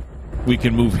we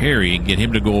can move Harry and get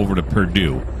him to go over to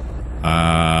Purdue.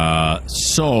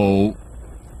 So,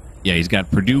 yeah, he's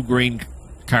got Purdue grain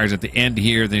cars at the end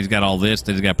here. Then he's got all this.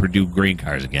 Then he's got Purdue grain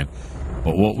cars again.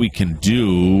 But what we can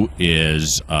do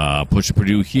is push the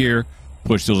Purdue here,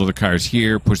 push those other cars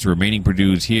here, push the remaining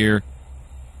Purdues here.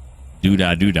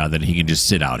 Doo-dah. Then he can just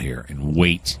sit out here and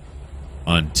wait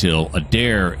until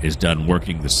Adair is done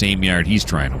working the same yard he's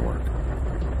trying to work.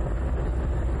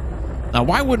 Now,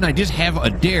 why wouldn't I just have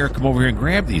Adair come over here and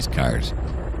grab these cars?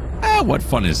 What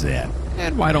fun is that?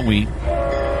 And why don't we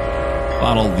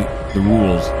follow the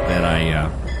rules that I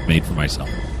made for myself?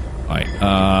 All right.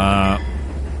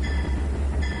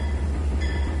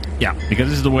 Yeah, because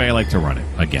this is the way I like to run it.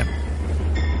 Again.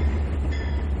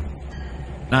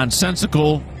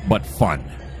 Nonsensical, but fun.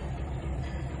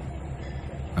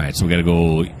 All right, so we got to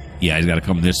go... Yeah, he's got to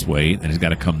come this way. Then he's got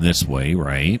to come this way,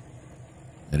 right?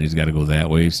 Then he's got to go that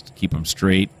way. Keep him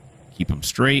straight. Keep him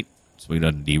straight so he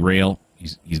doesn't derail.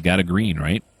 He's got a green,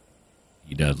 right?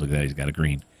 He does. Look at that. He's got a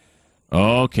green.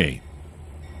 Okay.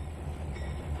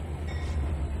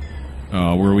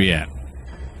 Oh, where are we at?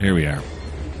 Here we are.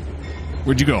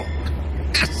 Where'd you go?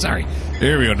 Sorry.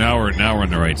 There we go. Now we're in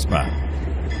the right spot.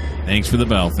 Thanks for the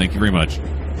bell. Thank you very much.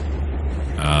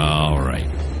 All right.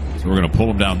 So we're going to pull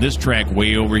him down this track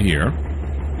way over here.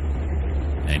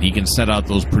 And he can set out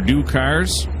those Purdue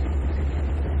cars.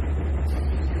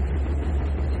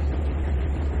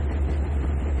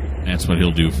 That's what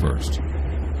he'll do first.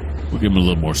 We'll give him a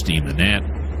little more steam than that.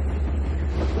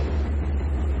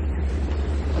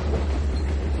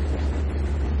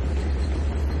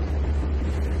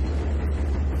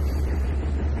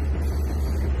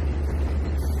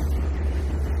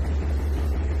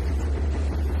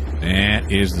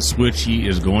 That is the switch he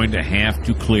is going to have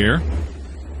to clear.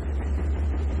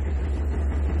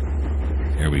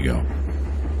 There we go.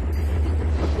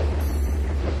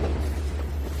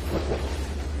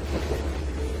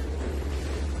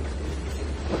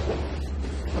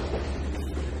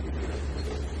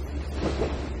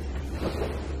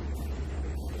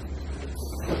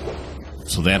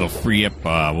 So that'll free up,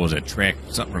 what was it, track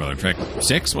something or other, track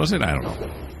 6, was it? I don't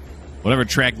know. Whatever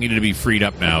track needed to be freed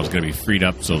up now is going to be freed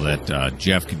up so that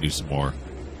Jeff can do some more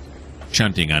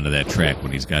shunting onto that track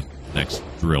when he's got the next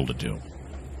drill to do.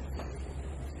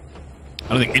 I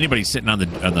don't think anybody's sitting on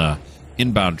the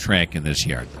inbound track in this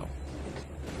yard, though.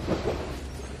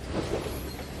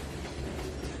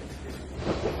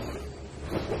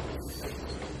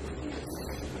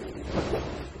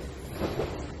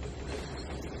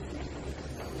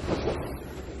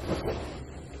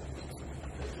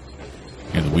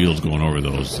 And the wheels going over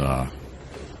those over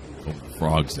the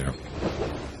frogs there.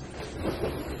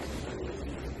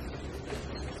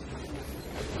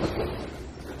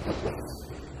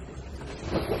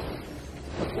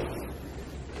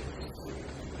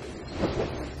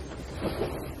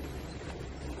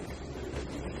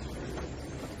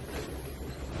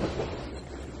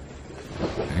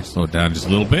 Slow it down just a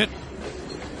little bit.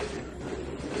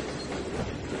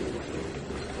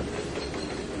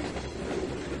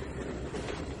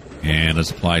 And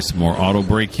let's apply some more auto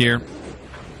brake here.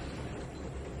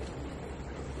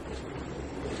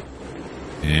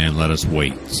 And let us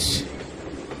wait.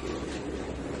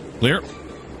 Clear.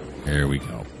 There we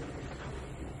go.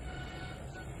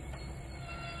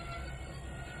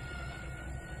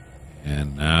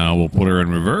 And now we'll put her in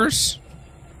reverse.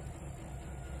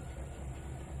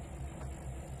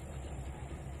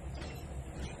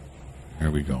 There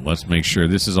we go. Let's make sure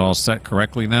this is all set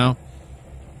correctly now.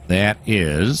 That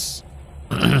is,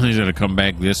 he's going to come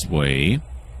back this way.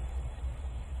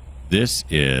 This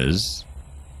is,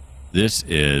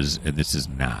 and this is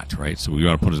not, right? So we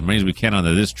want to put as many as we can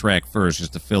onto this track first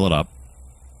just to fill it up.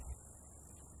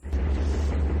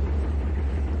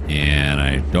 And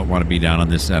I don't want to be down on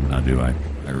this end now, do I?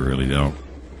 I really don't.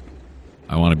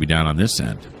 I want to be down on this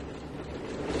end.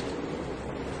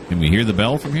 Can we hear the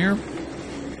bell from here?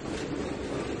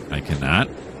 I cannot.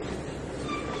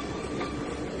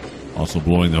 Also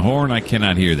blowing the horn, I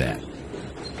cannot hear that.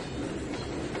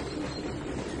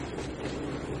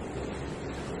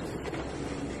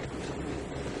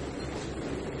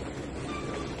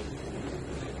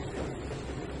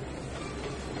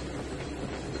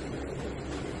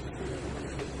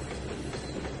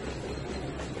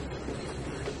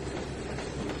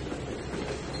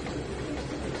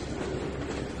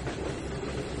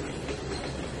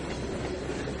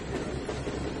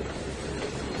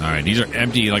 These are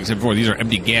empty, like I said before, these are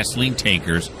empty gasoline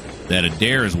tankers that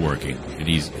Adair is working. And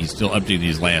he's still emptying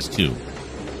these last two.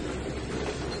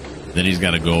 Then he's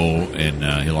got to go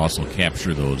and he'll also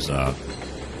capture those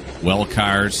well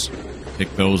cars,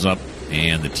 pick those up,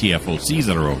 and the TFOCs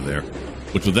that are over there,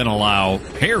 which will then allow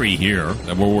Harry here,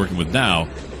 that we're working with now,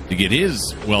 to get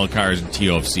his well cars and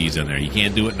TFOCs in there. He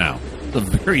can't do it now. It's a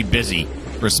very busy,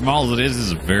 for as small as it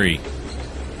is a very,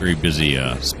 very busy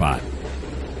spot.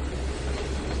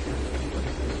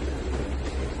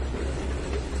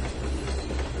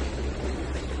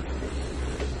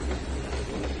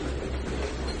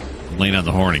 Laying on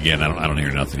the horn again. I don't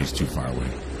hear nothing. He's too far away.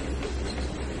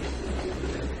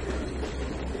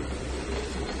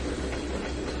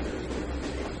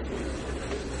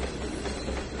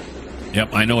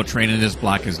 Yep, I know a train in this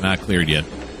block is not cleared yet,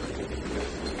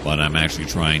 but I'm actually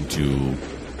trying to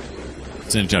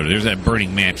cinch out. There's that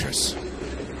burning mattress.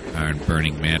 Iron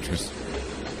burning mattress.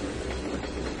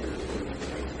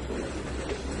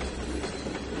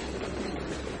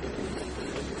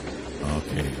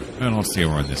 Okay, and I'll stay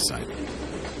over on this side.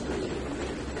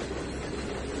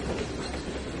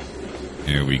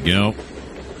 There we go.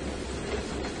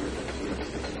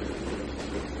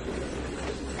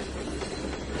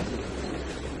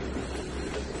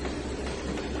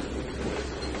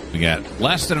 We got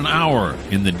less than an hour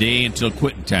in the day until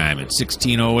quitting time at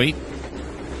 16:08.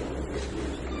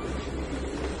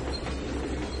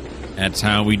 That's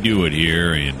how we do it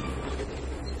here in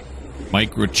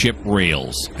Mikerowchip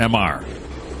Rails, MR.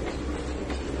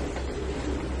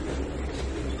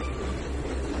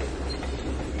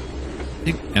 I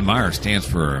think MR stands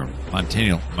for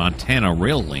Montana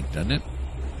Rail Link, doesn't it?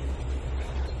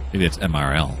 Maybe it's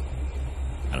MRL.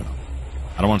 I don't know.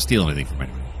 I don't want to steal anything from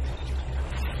anyone.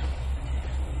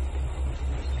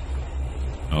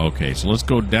 Okay, so let's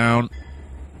go down.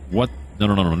 What? No.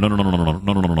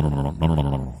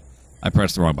 I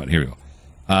pressed the wrong button. Here we go.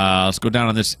 Let's go down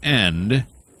on this end.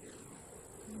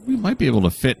 We might be able to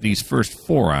fit these first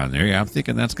four on there. Yeah, I'm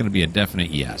thinking that's going to be a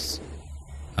definite yes.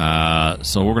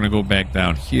 So we're going to go back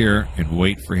down here and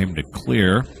wait for him to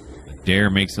clear. Adair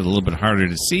makes it a little bit harder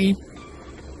to see.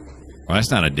 Well,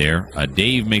 that's not Adair.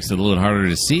 Dave makes it a little harder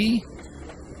to see.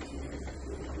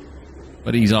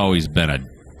 But he's always been a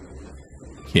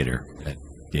kidder, that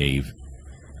Dave.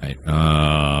 Right.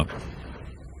 Slow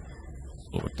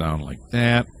it down like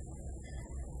that.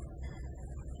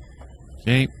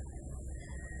 Okay.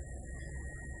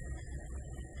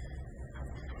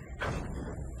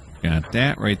 Got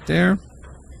that right there.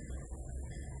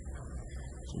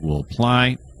 So we'll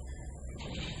apply.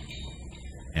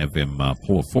 Have him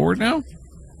pull it forward now.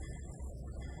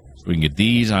 So we can get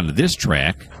these onto this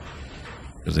track,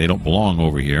 because they don't belong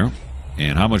over here.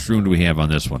 And how much room do we have on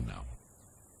this one now?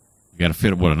 We got to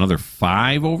fit, what, another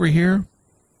 5 over here?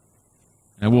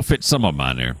 And we'll fit some of them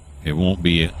on there. It won't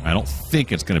be, I don't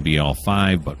think it's going to be all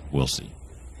 5, but we'll see.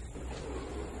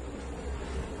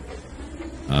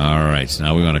 All right, so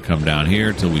now we want to come down here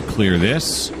until we clear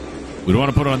this. We don't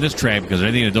want to put it on this track, because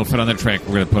anything that don't fit on that track,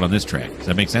 we're going to put on this track. Does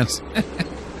that make sense?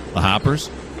 The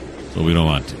hoppers. So we don't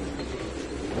want to.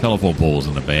 Telephone pole's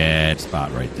in a bad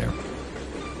spot right there.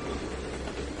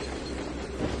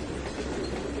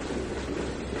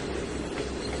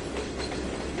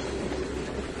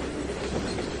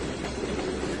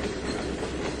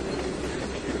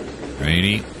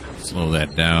 righty. Slow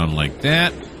that down like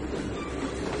that.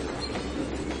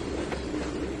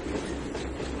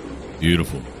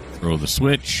 Beautiful. Throw the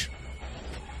switch.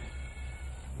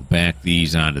 We'll back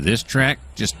these onto this track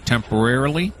just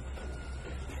temporarily.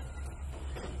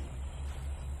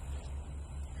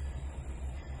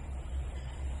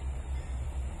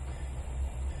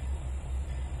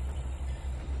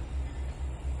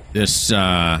 This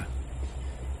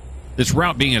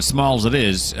route, being as small as it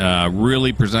is,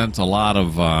 really presents a lot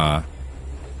of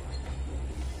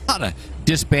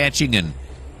dispatching and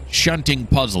shunting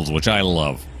puzzles, which I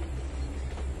love.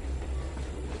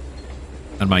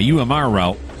 On my UMR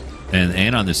route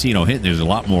and on the C-No Hit, there's a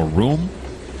lot more room,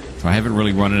 so I haven't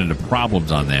really run into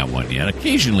problems on that one yet.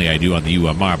 Occasionally I do on the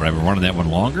UMR, but I've been running that one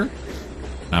longer.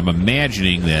 I'm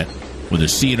imagining that when the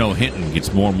C-No Hinton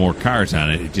gets more and more cars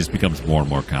on it, it just becomes more and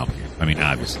more complicated. I mean,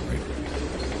 obviously, right?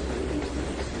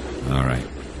 All right.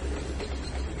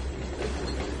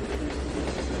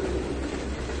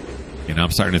 And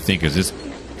I'm starting to think, is this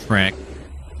track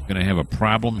going to have a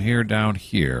problem here down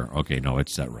here? Okay, no,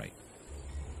 it's set right.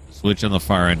 Switch on the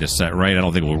far end is set right. I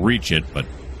don't think we'll reach it, but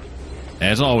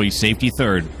as always, safety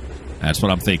third. That's what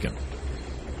I'm thinking.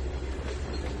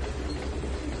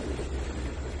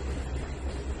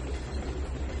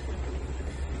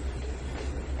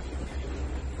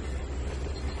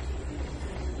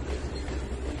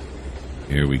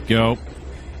 Here we go.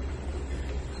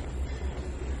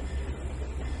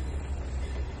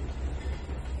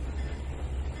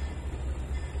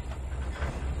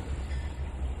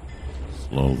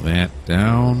 Slow that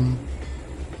down.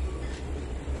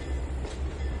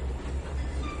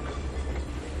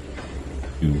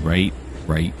 Do right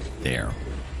there.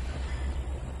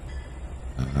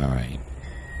 All right.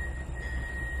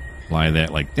 Apply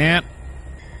that like that.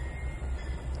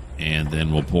 And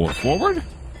then we'll pull it forward.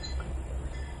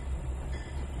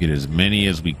 Get as many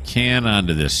as we can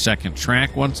onto this second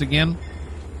track once again.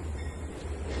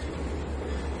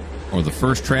 Or the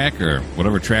first track, or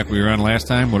whatever track we were on last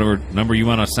time, whatever number you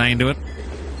want to assign to it.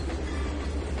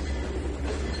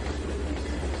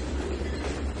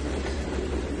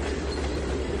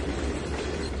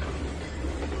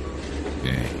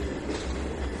 Okay.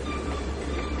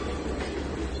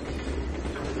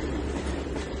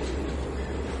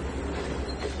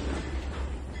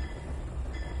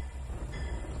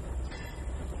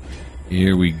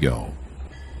 Here we go.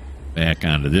 Back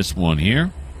onto this one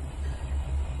here.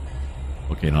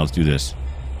 Okay, now let's do this.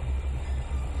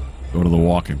 Go to the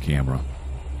walking camera.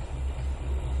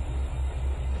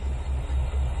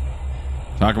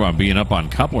 Talk about being up on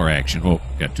coupler action. Oh,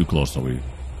 got too close, so we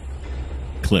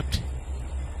clipped.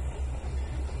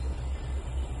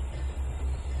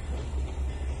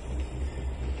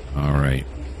 All right.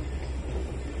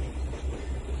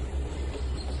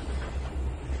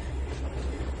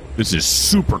 This is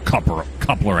super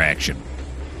coupler action.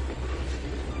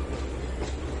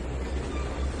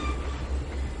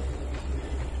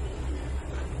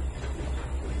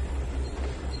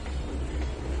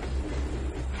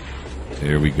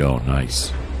 There we go.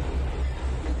 Nice.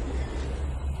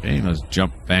 Okay, let's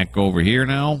jump back over here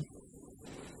now.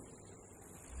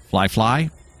 Fly.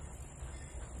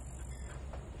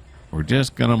 We're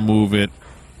just going to move it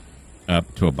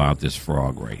up to about this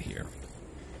frog right here.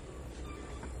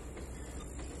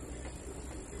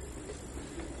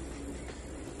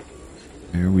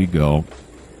 There we go.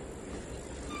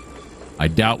 I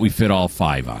doubt we fit all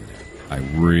 5 on there. I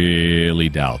really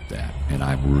doubt that. And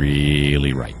I'm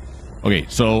really right. Okay,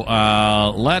 so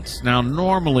let's... Now,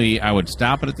 normally I would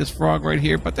stop it at this frog right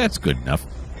here, but that's good enough.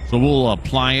 So we'll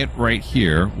apply it right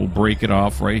here. We'll break it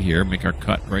off right here. Make our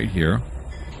cut right here.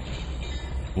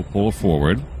 We'll pull it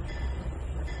forward.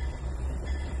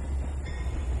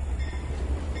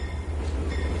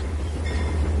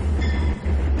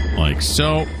 Like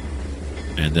so.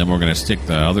 And then we're going to stick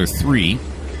the other 3.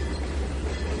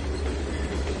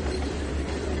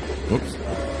 Whoops.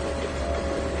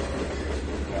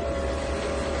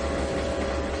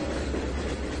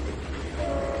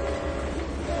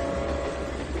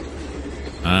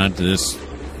 Onto this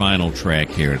final track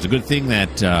here. It's a good thing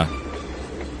that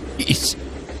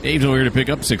Dave's over here to pick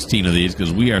up 16 of these,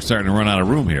 because we are starting to run out of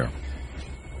room here.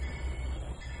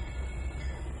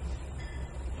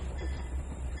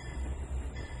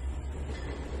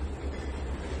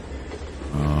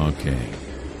 Okay.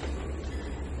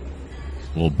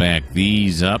 We'll back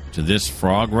these up to this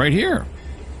frog right here.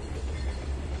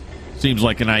 Seems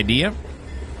like an idea.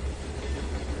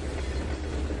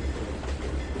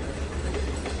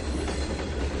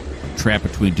 Trap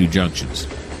between 2 junctions.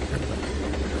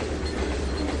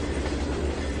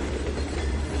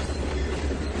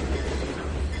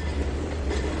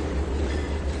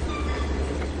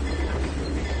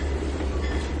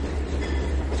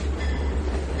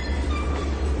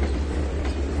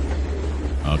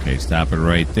 Okay, stop it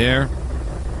right there.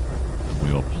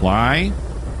 We'll apply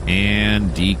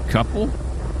and decouple.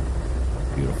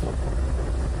 Beautiful.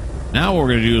 Now what we're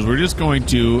going to do is we're just going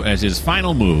to, as his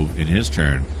final move in his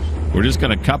turn, we're just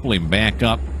going to couple him back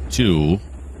up to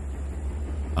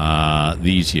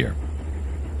these here.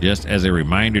 Just as a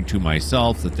reminder to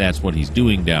myself that that's what he's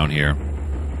doing down here.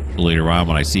 So later on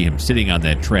when I see him sitting on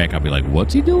that track, I'll be like,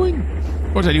 what's he doing?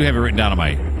 Of course, I do have it written down on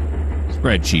my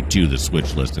spreadsheet, too, the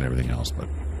switch list and everything else, but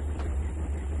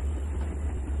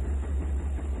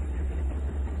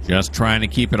just trying to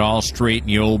keep it all straight in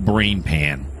the old brain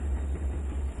pan.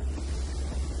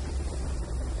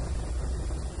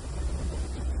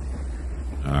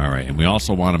 All right, and we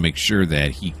also want to make sure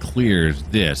that he clears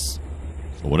this,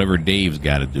 so whatever Dave's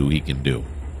got to do, he can do.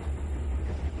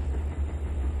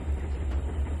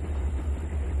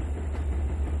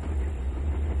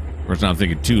 Of course, I'm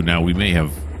thinking, too, now we may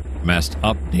have messed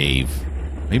up Dave.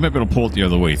 He might be able to pull it the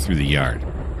other way through the yard.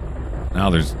 Now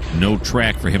there's no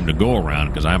track for him to go around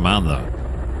because I'm on the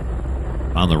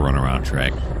runaround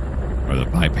track or the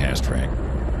bypass track.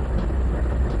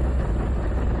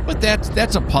 But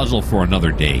that's a puzzle for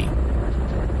another day.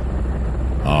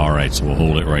 All right, so we'll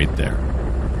hold it right there.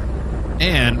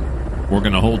 And we're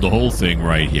going to hold the whole thing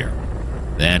right here.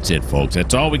 That's it, folks.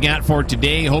 That's all we got for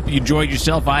today. Hope you enjoyed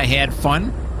yourself. I had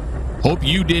fun. Hope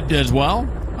you did as well.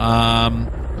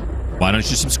 Why don't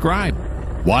you subscribe?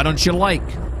 Why don't you like?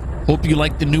 Hope you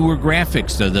like the newer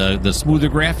graphics, the smoother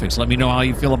graphics. Let me know how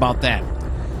you feel about that.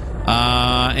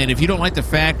 And if you don't like the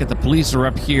fact that the police are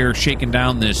up here shaking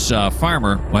down this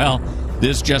farmer, well,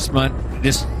 this just meant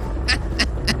this.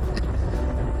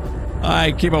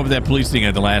 I came up with that police thing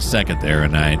at the last second there,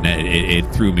 and it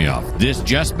threw me off. This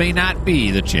just may not be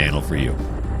the channel for you.